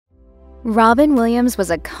Robin Williams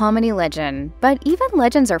was a comedy legend, but even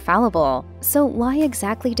legends are fallible. So why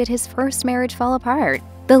exactly did his first marriage fall apart?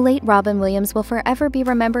 The late Robin Williams will forever be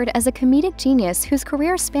remembered as a comedic genius whose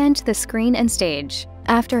career spanned the screen and stage.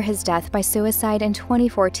 After his death by suicide in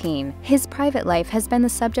 2014, his private life has been the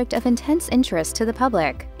subject of intense interest to the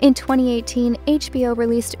public. In 2018, HBO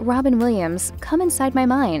released Robin Williams' Come Inside My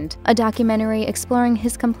Mind, a documentary exploring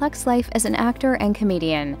his complex life as an actor and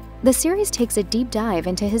comedian. The series takes a deep dive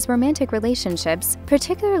into his romantic relationships,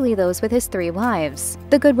 particularly those with his 3 wives.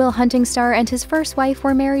 The Good Will Hunting star and his first wife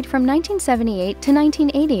were married from 1978 to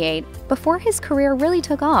 1988, before his career really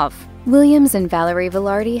took off. Williams and Valerie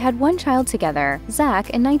Velarde had 1 child together, Zach,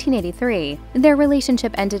 in 1983. Their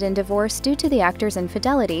relationship ended in divorce due to the actor's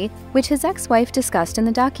infidelity, which his ex-wife discussed in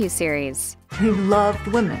the docuseries. He loved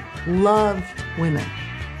women.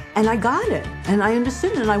 And I got it, and I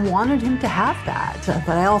understood it, and I wanted him to have that,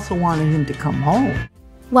 but I also wanted him to come home.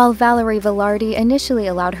 While Valerie Velarde initially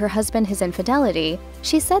allowed her husband his infidelity,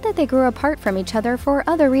 she said that they grew apart from each other for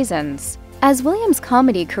other reasons. As Williams'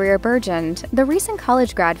 comedy career burgeoned, the recent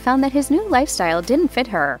college grad found that his new lifestyle didn't fit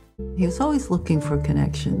her. He was always looking for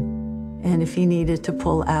connection, and if he needed to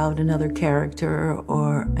pull out another character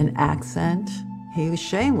or an accent, he was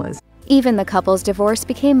shameless. Even the couple's divorce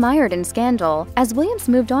became mired in scandal as Williams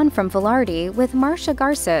moved on from Velarde with Marcia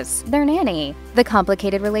Garces, their nanny. The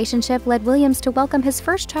complicated relationship led Williams to welcome his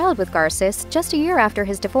first child with Garces just a year after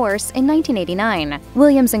his divorce in 1989.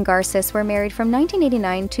 Williams and Garces were married from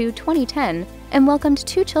 1989 to 2010 and welcomed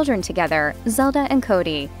 2 children together, Zelda and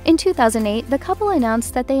Cody. In 2008, the couple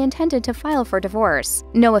announced that they intended to file for divorce.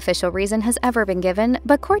 No official reason has ever been given,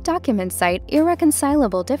 but court documents cite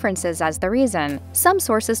irreconcilable differences as the reason. Some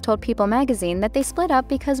sources told People magazine that they split up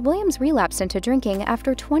because Williams relapsed into drinking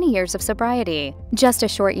after 20 years of sobriety. Just a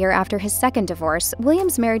short year after his second divorce,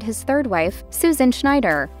 Williams married his 3rd wife, Susan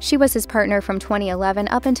Schneider. She was his partner from 2011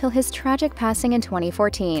 up until his tragic passing in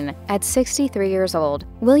 2014. At 63 years old,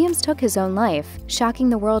 Williams took his own life, shocking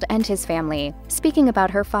the world and his family. Speaking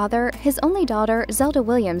about her father, his only daughter, Zelda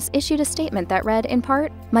Williams, issued a statement that read, in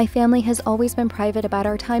part, "My family has always been private about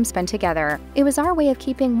our time spent together. It was our way of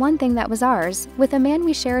keeping one thing that was ours, with a man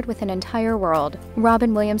we shared with an entire world."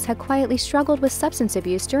 Robin Williams had quietly struggled with substance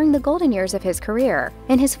abuse during the golden years of his career.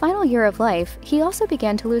 In his final year of life, he also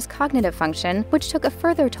began to lose cognitive function, which took a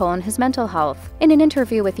further toll on his mental health. In an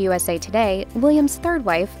interview with USA Today, Williams' 3rd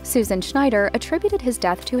wife, Susan Schneider, attributed his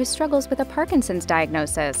death to his struggles with a Parkinson's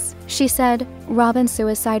diagnosis. She said, "Robin's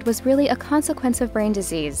suicide was really a consequence of brain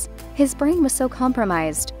disease. His brain was so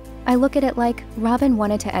compromised. I look at it like Robin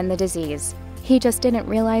wanted to end the disease. He just didn't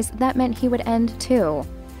realize that meant he would end too."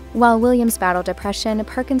 While Williams battled depression,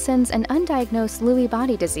 Parkinson's, and undiagnosed Lewy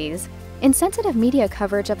body disease, insensitive media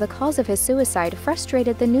coverage of the cause of his suicide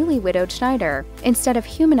frustrated the newly widowed Schneider. Instead of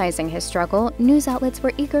humanizing his struggle, news outlets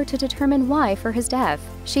were eager to determine why for his death.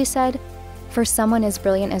 She said, "For someone as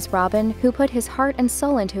brilliant as Robin, who put his heart and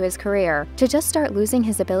soul into his career, to just start losing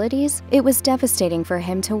his abilities, it was devastating for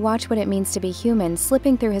him to watch what it means to be human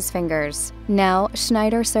slipping through his fingers." Now,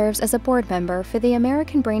 Schneider serves as a board member for the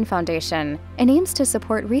American Brain Foundation and aims to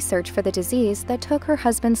support research for the disease that took her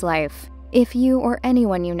husband's life. If you or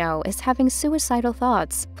anyone you know is having suicidal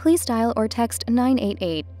thoughts, please dial or text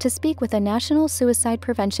 988 to speak with a National Suicide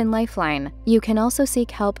Prevention Lifeline. You can also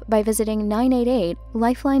seek help by visiting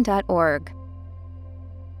 988lifeline.org.